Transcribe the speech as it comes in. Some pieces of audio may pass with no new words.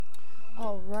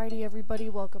Alrighty, everybody,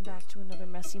 welcome back to another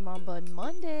Messy Mom Bun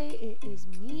Monday. It is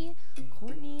me,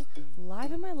 Courtney,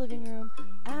 live in my living room,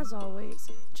 as always,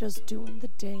 just doing the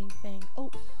dang thing.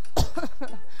 Oh,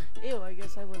 ew, I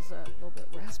guess I was a little bit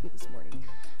raspy this morning.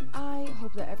 I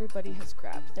hope that everybody has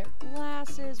grabbed their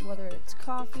glasses, whether it's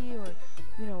coffee or,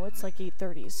 it's like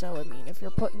 8:30, so, if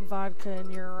you're putting vodka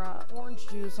in your orange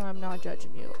juice, I'm not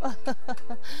judging you.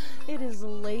 It is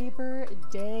Labor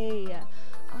Day.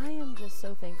 I am just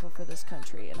so thankful for this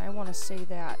country, and I want to say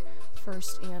that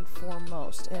first and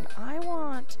foremost. And I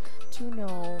want to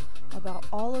know about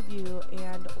all of you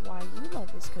and why you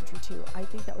love this country too. I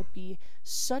think that would be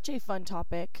such a fun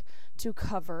topic to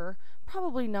cover.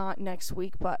 Probably not next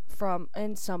week, but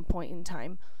in some point in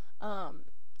time.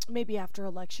 Maybe after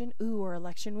election, or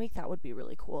election week, that would be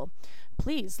really cool.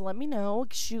 Please let me know.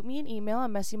 Shoot me an email at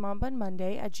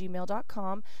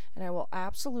messymombunmonday@gmail.com, and I will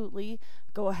absolutely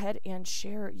go ahead and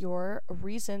share your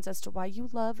reasons as to why you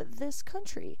love this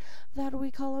country that we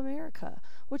call America.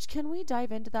 Which, can we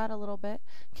dive into that a little bit?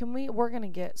 We're going to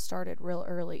get started real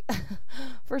early.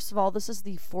 First of all, this is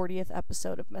the 40th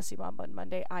episode of Messy Mom Bun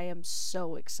Monday. I am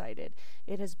so excited.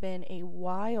 It has been a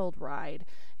wild ride,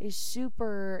 a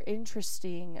super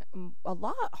interesting, a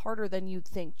lot harder than you'd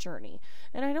think journey.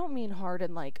 And I don't mean hard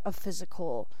in like a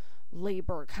physical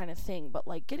labor kind of thing, but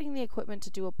like getting the equipment to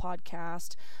do a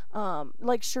podcast.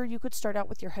 Sure, you could start out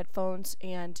with your headphones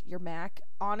and your Mac.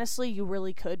 Honestly, you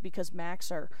really could, because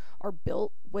Macs are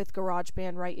built with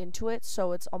GarageBand right into it,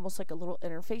 so it's almost like a little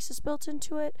interface is built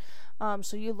into it.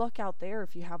 So you look out there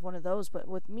if you have one of those, but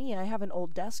with me, I have an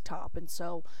old desktop, and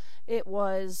so it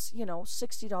was,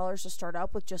 $60 to start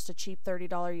up with just a cheap $30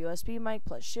 USB mic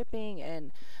plus shipping,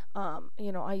 and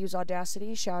I use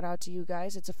Audacity. Shout out to you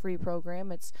guys. It's a free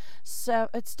program. It's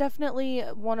definitely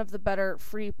one of the better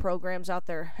free programs out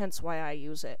there, hence why I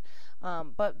use it.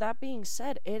 But that being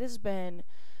said, it's been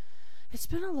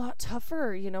a lot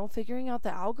tougher, figuring out the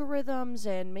algorithms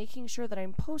and making sure that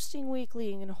I'm posting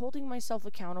weekly and holding myself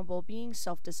accountable, being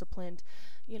self-disciplined.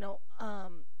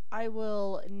 I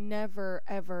will never,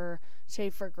 ever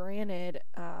take for granted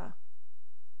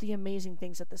the amazing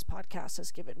things that this podcast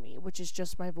has given me, which is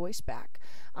just my voice back.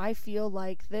 I feel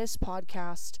like this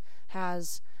podcast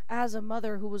has, as a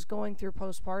mother who was going through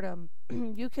postpartum,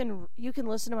 you can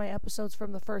listen to my episodes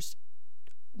from the first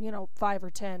 5 or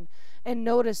 10 and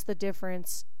notice the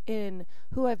difference in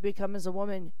who I've become as a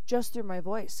woman just through my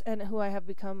voice, and who I have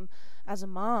become as a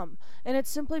mom. And it's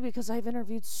simply because I've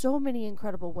interviewed so many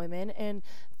incredible women, and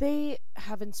they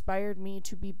have inspired me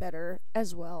to be better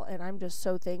as well. And I'm just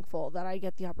so thankful that I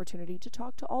get the opportunity to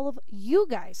talk to all of you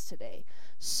guys today.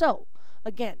 So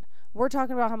again, we're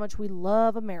talking about how much we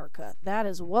love America. That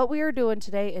is what we are doing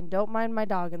today, and don't mind my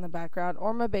dog in the background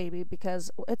or my baby,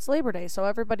 because it's Labor Day, so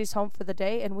everybody's home for the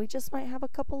day, and we just might have a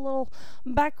couple little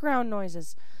background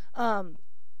noises.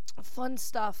 Fun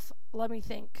stuff. Let me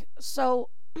think. So,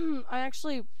 I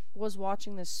actually was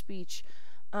watching this speech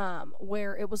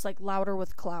where it was like Louder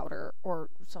with Clowder or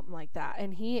something like that,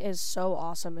 and he is so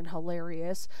awesome and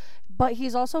hilarious, but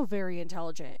he's also very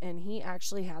intelligent. And he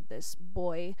actually had this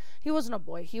boy. He wasn't a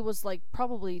boy, he was like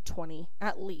probably 20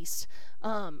 at least,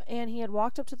 and he had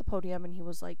walked up to the podium, and he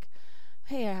was like,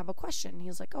 "Hey, I have a question."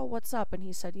 He's like, "Oh, what's up?" And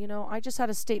he said, I just had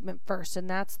a statement first, and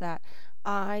that's that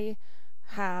I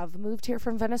have moved here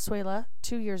from Venezuela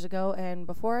 2 years ago, and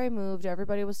before I moved,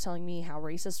 everybody was telling me how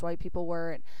racist white people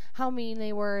were and how mean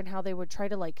they were, and how they would try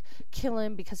to like kill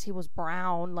him because he was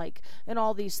brown, and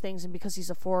all these things, and because he's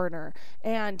a foreigner.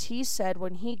 And he said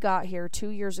when he got here 2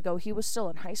 years ago, he was still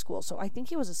in high school, so I think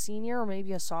he was a senior or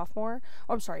maybe a sophomore,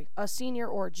 a senior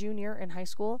or a junior in high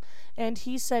school. And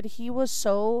he said he was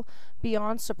so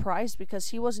beyond surprised because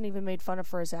he wasn't even made fun of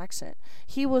for his accent.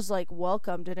 He was like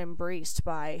welcomed and embraced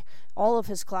by all of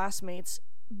his classmates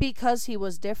because he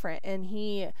was different. And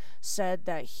he said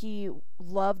that he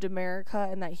loved America,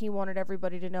 and that he wanted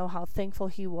everybody to know how thankful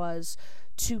he was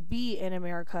to be in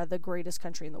America, the greatest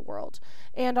country in the world.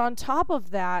 And on top of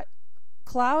that,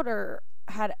 Clowder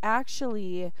had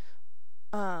actually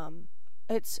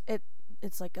it's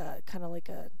like a kind of like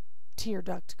a tear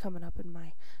duct coming up in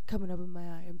my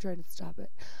eye. I'm trying to stop it.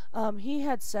 He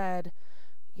had said,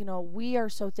 we are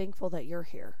so thankful that you're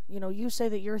here. You say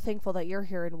that you're thankful that you're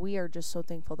here, and we are just so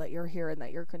thankful that you're here, and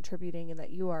that you're contributing, and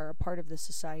that you are a part of this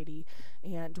society,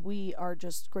 and we are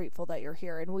just grateful that you're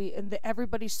here. And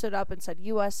everybody stood up and said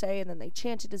USA, and then they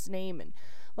chanted his name, and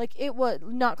like, it was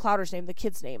not Clowder's name, the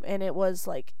kid's name, and it was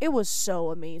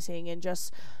so amazing, and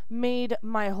just made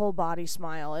my whole body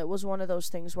smile. It was one of those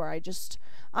things where I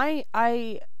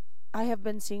have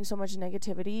been seeing so much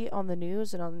negativity on the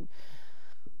news and on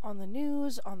on the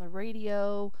news, on the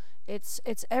radio. It's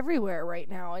everywhere right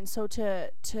now. And so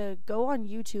to go on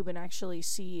YouTube and actually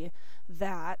see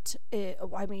that,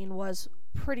 was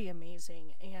pretty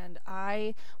amazing. And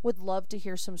I would love to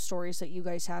hear some stories that you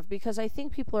guys have, because I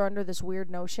think people are under this weird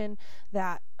notion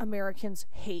that Americans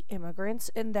hate immigrants,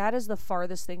 and that is the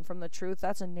farthest thing from the truth.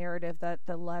 That's a narrative that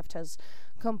the left has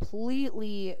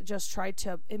completely just tried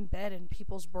to embed in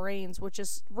people's brains, which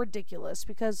is ridiculous,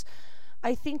 because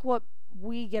I think what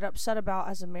we get upset about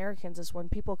as Americans is when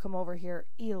people come over here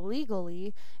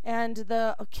illegally, and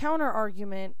the counter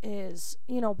argument is,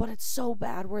 but it's so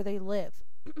bad where they live.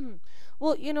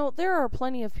 Well, there are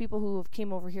plenty of people who have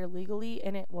came over here legally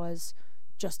and it was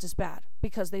just as bad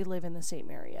because they live in the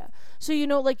same area. So,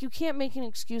 you can't make an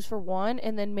excuse for one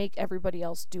and then make everybody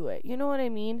else do it. You know what I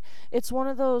mean? It's one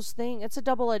of those things, it's a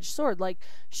double-edged sword. Like,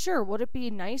 sure, would it be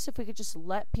nice if we could just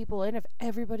let people in, if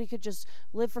everybody could just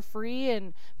live for free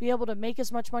and be able to make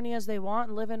as much money as they want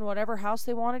and live in whatever house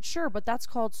they wanted? Sure, but that's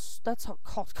called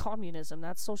communism.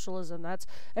 That's socialism. That's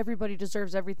everybody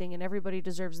deserves everything and everybody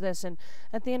deserves this. And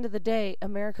at the end of the day,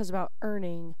 America's about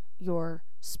earning your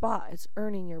spot. It's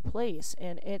earning your place,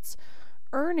 and it's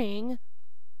earning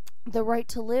the right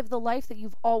to live the life that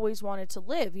you've always wanted to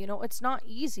live. It's not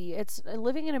easy. It's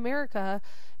living in America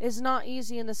is not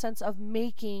easy in the sense of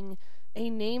making a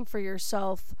name for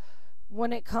yourself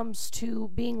when it comes to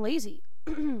being lazy.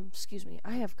 Excuse me.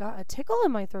 I have got a tickle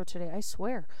in my throat today, I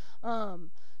swear.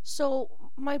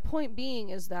 So my point being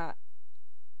is that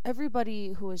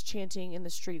everybody who is chanting in the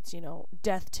streets,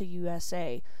 death to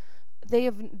USA,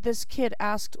 this kid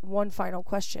asked one final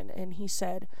question, and he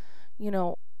said,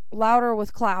 louder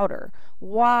with clouder,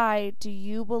 why do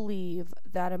you believe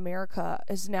that America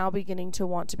is now beginning to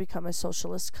want to become a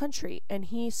socialist country? And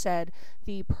he said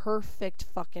the perfect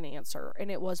fucking answer, and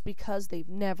it was because they've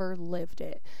never lived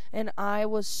it. And I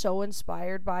was so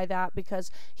inspired by that,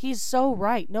 because he's so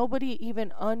right. Nobody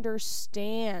even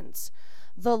understands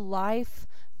the life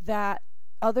that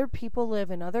other people live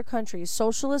in other countries,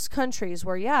 socialist countries,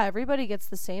 where everybody gets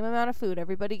the same amount of food,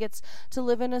 everybody gets to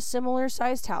live in a similar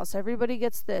sized house, everybody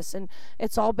gets this, and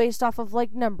it's all based off of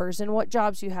like numbers and what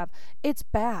jobs you have. It's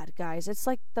bad, guys. It's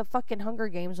like the fucking Hunger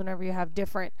Games. Whenever you have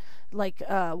different, like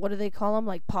what do they call them,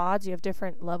 like pods, you have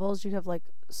different levels. You have like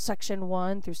section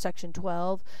 1 through section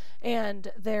 12,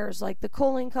 and there's like the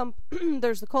coaling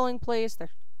there's the coaling place,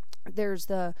 there's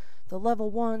the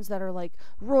level ones that are like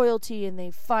royalty, and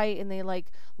they fight and they like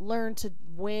learn to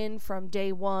win from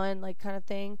day one, like kind of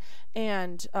thing,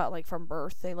 and like from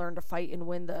birth they learn to fight and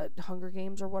win the Hunger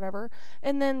Games or whatever.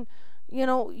 And then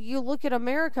you look at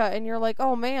America and you're like,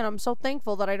 oh man, I'm so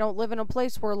thankful that I don't live in a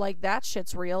place where like that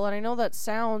shit's real. And I know that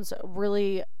sounds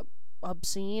really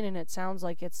obscene, and it sounds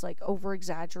like it's like over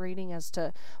exaggerating as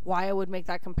to why I would make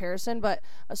that comparison, but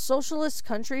socialist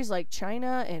countries like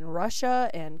China and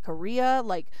Russia and Korea,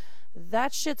 like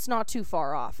that shit's not too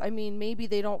far off. I mean, maybe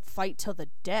they don't fight till the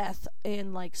death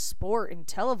in like sport and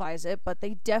televise it, but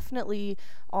they definitely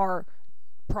are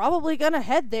probably gonna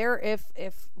head there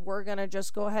if we're gonna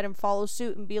just go ahead and follow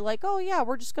suit and be like, oh yeah,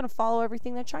 we're just gonna follow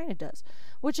everything that China does.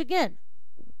 Which again,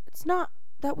 it's not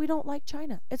that we don't like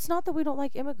China. It's not that we don't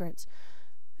like immigrants.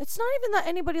 It's not even that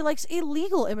anybody likes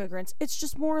illegal immigrants. It's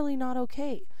just morally not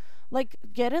okay. Like,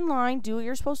 get in line, do what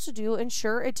you're supposed to do, and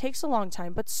sure, it takes a long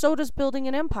time, but so does building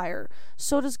an empire.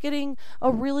 So does getting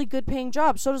a really good paying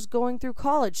job. So does going through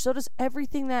college. So does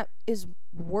everything that is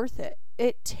worth it.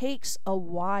 It takes a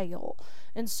while.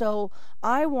 And so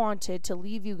I wanted to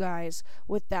leave you guys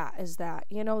with that, is that,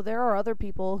 there are other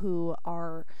people who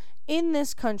are in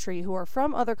this country, who are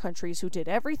from other countries, who did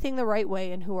everything the right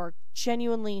way and who are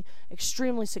genuinely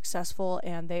extremely successful,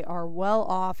 and they are well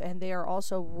off, and they are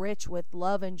also rich with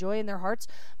love and joy in their hearts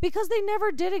because they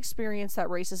never did experience that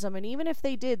racism. And even if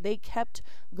they did, they kept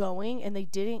going and they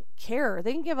didn't care.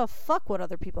 They didn't give a fuck what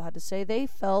other people had to say. They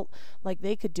felt like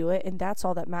they could do it, and that's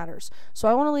all that matters. So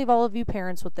I want to leave all of you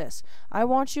parents with this. I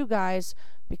want you guys,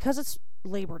 because it's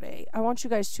Labor Day, I want you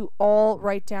guys to all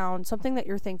write down something that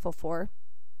you're thankful for,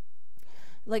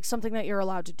 like something that you're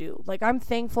allowed to do. Like, I'm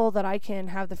thankful that I can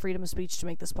have the freedom of speech to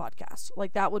make this podcast.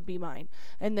 Like, that would be mine.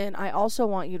 And then I also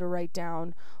want you to write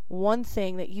down one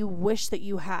thing that you wish that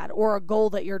you had, or a goal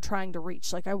that you're trying to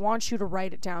reach. Like, I want you to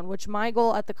write it down, which my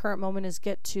goal at the current moment is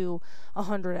get to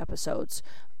 100 episodes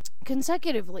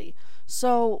consecutively.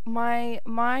 So my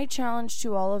challenge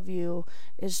to all of you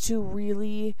is to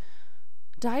really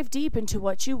Dive deep into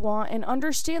what you want and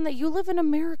understand that you live in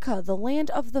America, the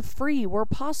land of the free, where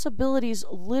possibilities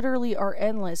literally are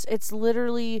endless. It's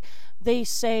literally, they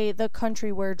say, the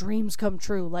country where dreams come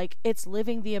true. Like, it's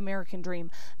living the American dream.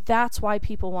 That's why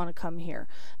people want to come here.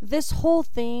 This whole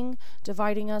thing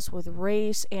dividing us with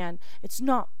race and it's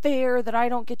not fair that I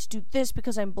don't get to do this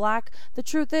because I'm black. The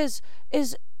truth is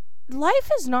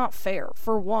life is not fair,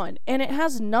 for one, and it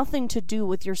has nothing to do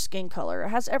with your skin color. It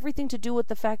has everything to do with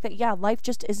the fact that, yeah, life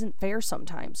just isn't fair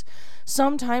sometimes.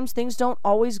 Sometimes things don't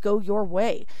always go your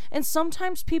way, and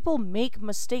sometimes people make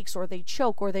mistakes, or they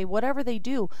choke, or they whatever they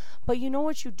do. But you know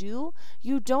what you do?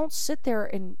 You don't sit there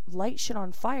and light shit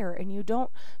on fire, and you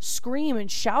don't scream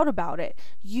and shout about it.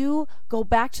 You go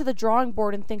back to the drawing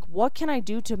board and think, what can I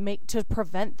do to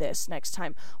prevent this next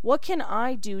time? What can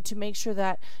I do to make sure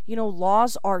that,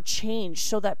 laws are changed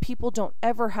so that people don't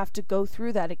ever have to go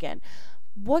through that again?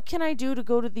 What can I do to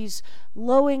go to these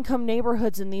low-income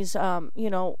neighborhoods and these,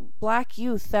 black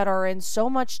youth that are in so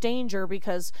much danger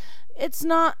because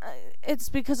it's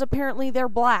because apparently they're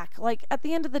black. Like, at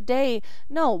the end of the day,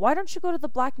 no, why don't you go to the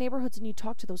black neighborhoods and you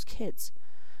talk to those kids?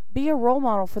 Be a role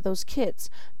model for those kids.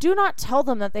 Do not tell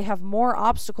them that they have more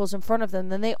obstacles in front of them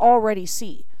than they already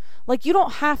see. Like, you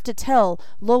don't have to tell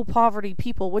low poverty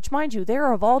people, which, mind you,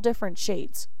 they're of all different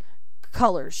shades,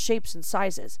 colors, shapes, and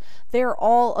sizes. They're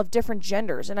all of different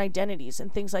genders and identities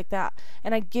and things like that.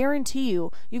 And I guarantee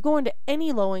you go into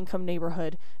any low-income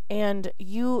neighborhood and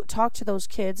you talk to those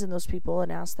kids and those people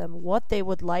and ask them what they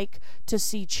would like to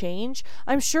see change.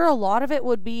 I'm sure a lot of it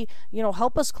would be,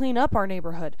 help us clean up our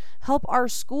neighborhood, help our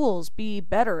schools be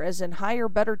better, as in hire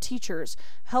better teachers,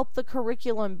 help the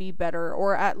curriculum be better,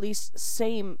 or at least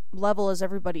same level as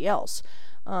everybody else.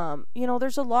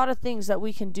 There's a lot of things that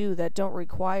we can do that don't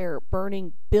require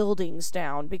burning buildings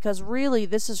down, because really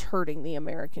this is hurting the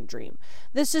American dream.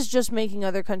 This is just making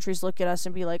other countries look at us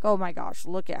and be like, oh my gosh,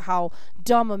 look at how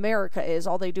dumb America is.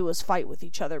 All they do is fight with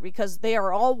each other because they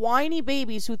are all whiny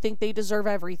babies who think they deserve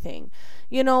everything.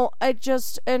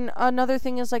 And another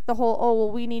thing is like the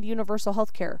whole, we need universal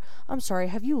health care. I'm sorry,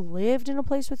 have you lived in a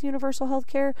place with universal health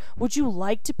care? Would you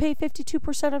like to pay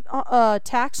 52% of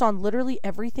tax on literally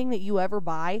everything that you ever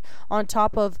buy on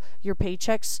top of your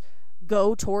paychecks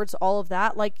go towards all of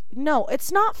that? Like, no,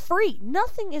 it's not free.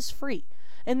 Nothing is free.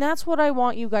 And that's what I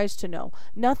want you guys to know.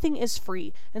 Nothing is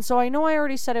free. And so I know I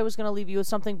already said I was going to leave you with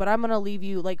something, but I'm going to leave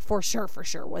you like for sure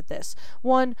with this.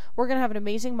 One, we're going to have an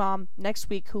amazing mom next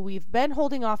week who we've been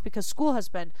holding off because school has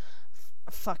been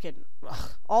fucking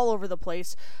all over the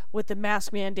place with the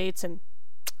mask mandates and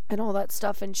all that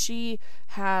stuff, and she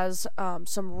has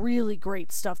some really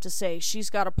great stuff to say. She's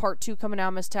got a part 2 coming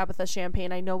out, Miss Tabitha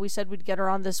Champagne. I know we said we'd get her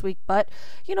on this week, but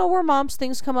we're moms,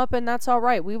 things come up, and that's all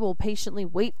right. We will patiently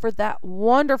wait for that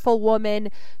wonderful woman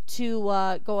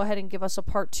to go ahead and give us a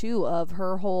part 2 of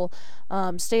her whole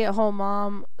stay-at-home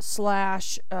mom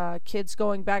 / kids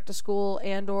going back to school,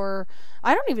 and or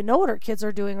I don't even know what her kids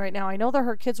are doing right now. I know that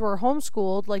her kids were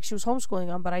homeschooled, like she was homeschooling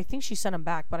them, but I think she sent them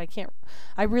back, but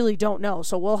I really don't know.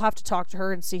 So we'll have to talk to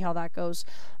her and see how that goes.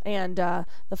 And the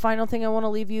final thing I want to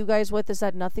leave you guys with is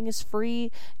that nothing is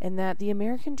free, and that the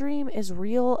American dream is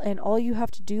real, and all you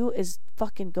have to do is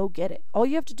fucking go get it. All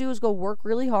you have to do is go work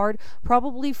really hard,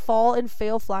 probably fall and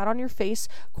fail flat on your face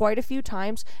quite a few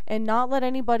times, and not let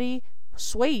anybody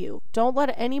sway you. Don't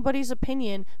let anybody's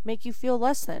opinion make you feel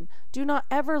less than. Do not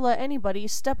ever let anybody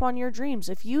step on your dreams.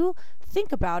 If you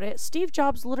think about it, Steve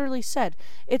Jobs literally said,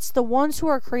 it's the ones who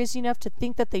are crazy enough to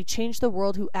think that they change the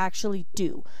world who actually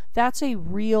do. That's a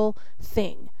real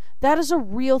thing. That is a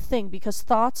real thing, because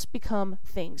thoughts become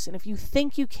things. And if you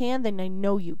think you can, then I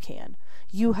know you can.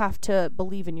 You have to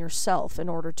believe in yourself in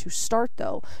order to start,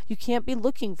 though. You can't be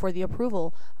looking for the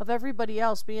approval of everybody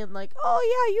else being like, oh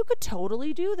yeah, you could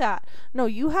totally do that. No,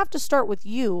 you have to start with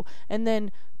you, and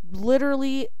then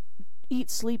literally eat,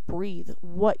 sleep, breathe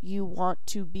what you want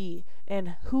to be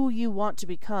and who you want to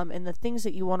become and the things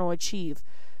that you want to achieve.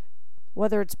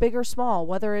 Whether it's big or small,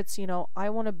 whether it's, I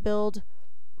want to build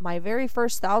my very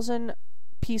first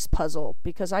 1,000-piece puzzle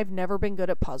because I've never been good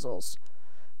at puzzles.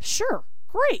 Sure,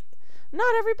 great.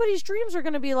 Not everybody's dreams are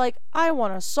going to be like, I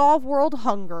want to solve world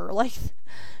hunger. Like,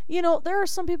 there are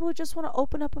some people who just want to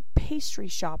open up a pastry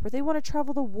shop, or they want to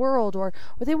travel the world, or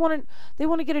they want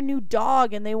to get a new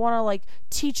dog, and they want to like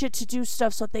teach it to do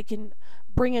stuff so that they can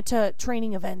bring it to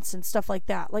training events and stuff like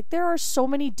that. Like, there are so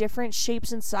many different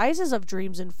shapes and sizes of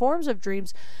dreams and forms of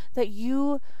dreams that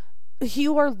you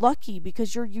are lucky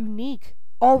because you're unique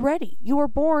already. You were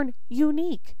born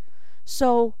unique.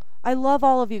 So I love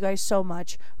all of you guys so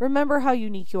much. Remember how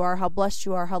unique you are, how blessed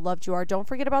you are, how loved you are. Don't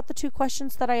forget about the 2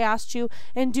 questions that I asked you.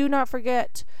 And do not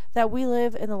forget that we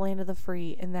live in the land of the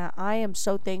free, and that I am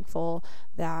so thankful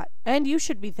that, and you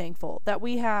should be thankful, that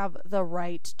we have the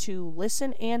right to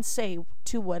listen and say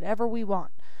to whatever we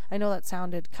want. I know that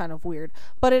sounded kind of weird,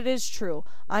 but it is true.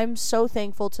 I'm so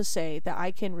thankful to say that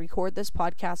I can record this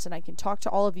podcast and I can talk to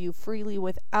all of you freely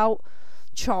without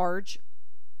charge.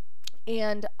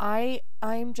 And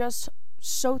I'm just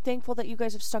so thankful that you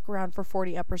guys have stuck around for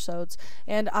 40 episodes.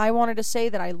 And I wanted to say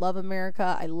that I love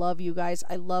America. I love you guys.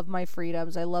 I love my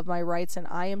freedoms. I love my rights. And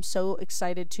I am so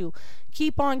excited to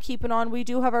keep on keeping on. We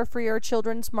do have our Free Our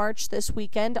Children's March this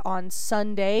weekend on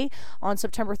Sunday, on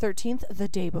September 13th, the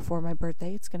day before my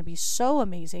birthday. It's going to be so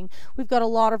amazing. We've got a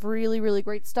lot of really, really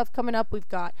great stuff coming up. We've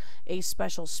got a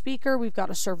special speaker. We've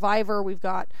got a survivor. We've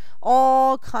got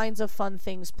all kinds of fun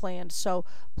things planned. So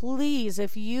please,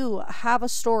 if you have a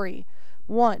story,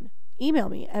 email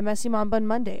me at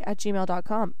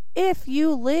messymombunmonday@gmail.com. If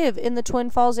you live in the Twin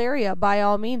Falls area, by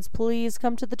all means, please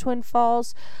come to the Twin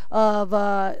Falls of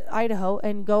Idaho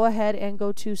and go ahead and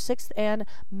go to 6th and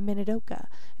Minidoka.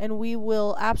 And we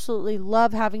will absolutely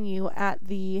love having you at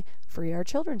the Free Our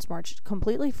Children's March. It's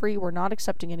completely free. We're not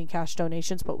accepting any cash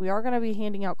donations, but we are going to be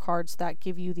handing out cards that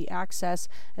give you the access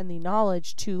and the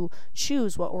knowledge to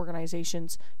choose what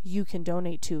organizations you can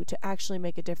donate to actually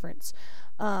make a difference.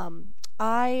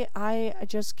 I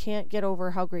just can't get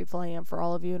over how grateful I am for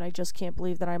all of you, and I just can't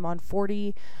believe that I'm on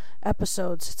 40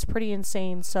 episodes. It's pretty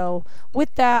insane. So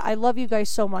with that, I love you guys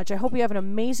so much. I hope you have an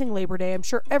amazing Labor Day. I'm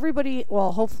sure everybody,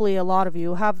 well, hopefully a lot of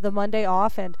you have the Monday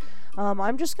off, and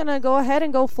I'm just going to go ahead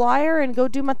and go flyer and go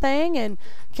do my thing and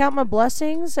count my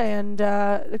blessings and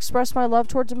express my love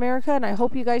towards America, and I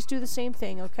hope you guys do the same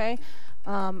thing, okay?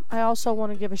 I also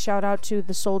want to give a shout out to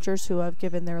the soldiers who have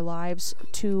given their lives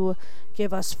to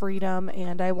give us freedom,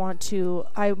 and I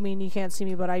mean, you can't see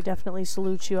me, but I definitely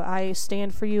salute you. I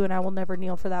stand for you, and I will never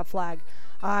kneel for that flag.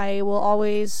 I will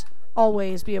always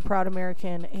be a proud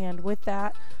American, and with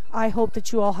that, I hope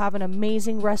that you all have an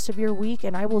amazing rest of your week,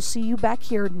 and I will see you back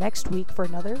here next week for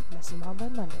another Messy Mom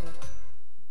Bun Monday.